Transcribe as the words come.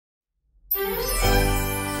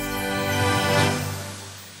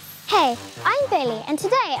Hi, I'm Bailey, and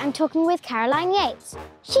today I'm talking with Caroline Yates.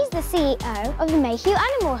 She's the CEO of the Mayhew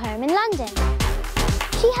Animal Home in London.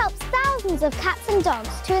 She helps thousands of cats and dogs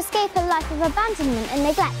to escape a life of abandonment and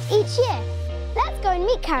neglect each year. Let's go and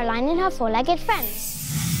meet Caroline and her four-legged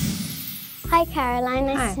friends. Hi Caroline,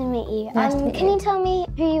 nice to meet you. Can you tell me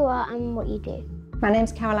who you are and what you do? My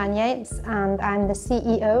name's Caroline Yates and I'm the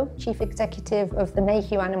CEO, Chief Executive of the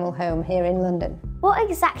Mayhew Animal Home here in London. What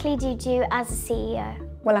exactly do you do as a CEO?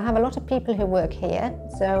 Well, I have a lot of people who work here,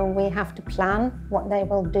 so we have to plan what they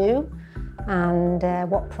will do and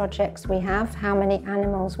what projects we have, how many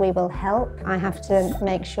animals we will help. I have to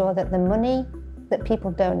make sure that the money that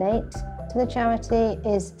people donate to the charity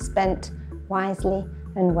is spent wisely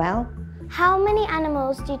and well. How many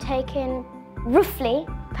animals do you take in roughly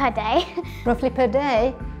per day? Roughly per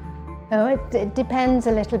day? Oh, it depends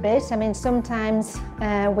a little bit. I mean, sometimes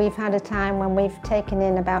we've had a time when we've taken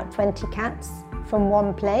in about 20 cats from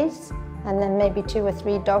one place and then maybe 2 or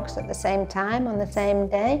 3 dogs at the same time on the same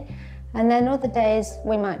day. And then other days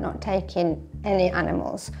we might not take in any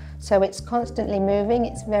animals. So it's constantly moving.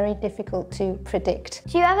 It's very difficult to predict.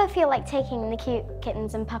 Do you ever feel like taking the cute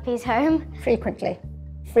kittens and puppies home? Frequently,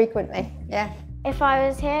 yeah. If I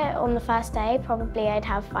was here on the first day, probably I'd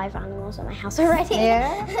have 5 animals at my house already.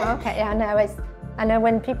 Yeah, okay, yeah, I know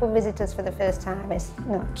when people visit us for the first time, it's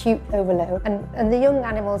cute overload. And the young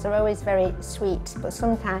animals are always very sweet, but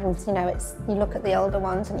sometimes, you look at the older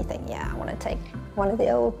ones and you think, yeah, I want to take one of the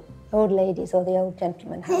old ladies or the old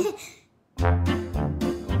gentlemen home.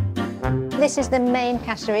 This is the main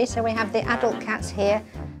cattery, so we have the adult cats here.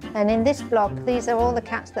 And in this block, these are all the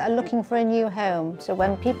cats that are looking for a new home. So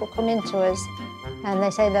when people come into us and they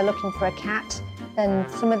say they're looking for a cat, then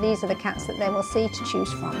some of these are the cats that they will see to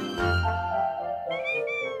choose from.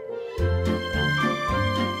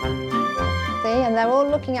 See, and they're all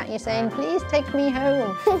looking at you saying, please take me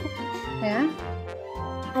home. Yeah?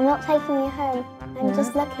 I'm not taking you home, I'm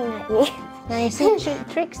just looking at you. Now you see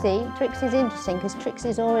Trixie's interesting because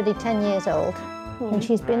Trixie's already 10 years old and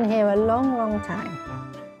she's been here a long, long time.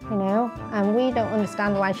 And we don't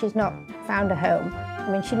understand why she's not found a home.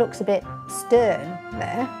 I mean, she looks a bit stern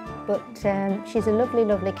there, but she's a lovely,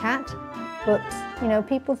 lovely cat. But,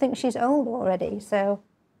 people think she's old already, so,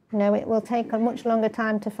 it will take a much longer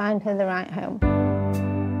time to find her the right home.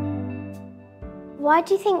 Why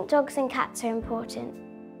do you think dogs and cats are important?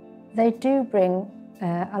 They do bring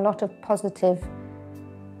a lot of positive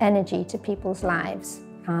energy to people's lives.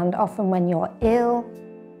 And often when you're ill,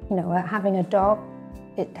 having a dog,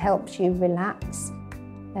 it helps you relax,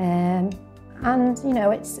 and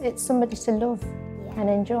it's somebody to love and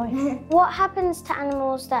enjoy. What happens to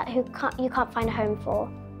animals that you can't find a home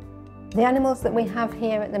for? The animals that we have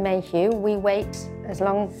here at the Mayhew, we wait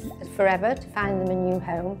forever to find them a new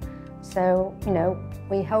home. So,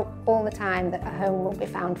 we hope all the time that a home will be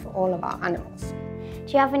found for all of our animals.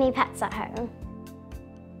 Do you have any pets at home?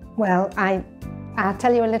 Well, I'll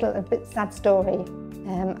tell you a bit sad story.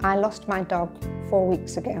 I lost my dog 4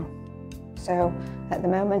 weeks ago. So at the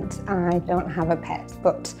moment I don't have a pet,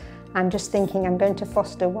 but I'm just thinking I'm going to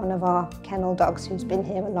foster one of our kennel dogs who's been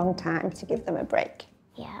here a long time to give them a break.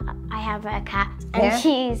 Yeah, I have a cat and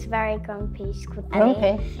she's very grumpy. She's called Ellie.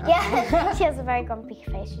 Grumpy? Yeah, she has a very grumpy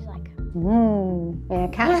face. She's like... Yeah,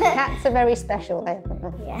 cats are very special.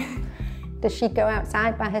 Yeah. Does she go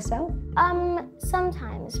outside by herself?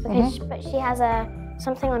 Sometimes, because but she has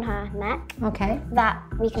something on her neck. Okay. That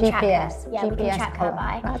we can track her. Yeah, we can track her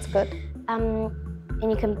by. That's good. And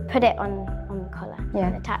you can put it on the collar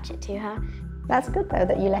and attach it to her. That's good though,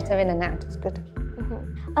 that you let her in and out. It's good.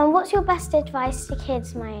 What's your best advice to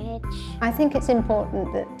kids my age? I think it's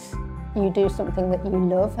important that you do something that you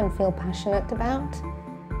love and feel passionate about,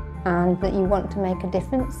 and that you want to make a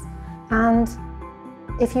difference. And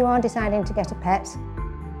if you are deciding to get a pet,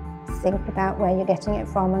 think about where you're getting it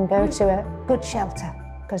from and go to a good shelter,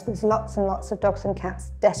 because there's lots and lots of dogs and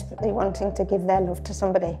cats desperately wanting to give their love to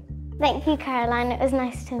somebody. Thank you, Caroline. It was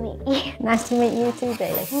nice to meet you. Nice to meet you too,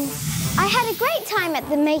 Bailey. I had a great time at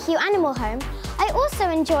the Mayhew Animal Home. I also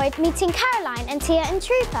enjoyed meeting Caroline and Tia and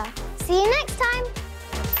Trooper. See you next time.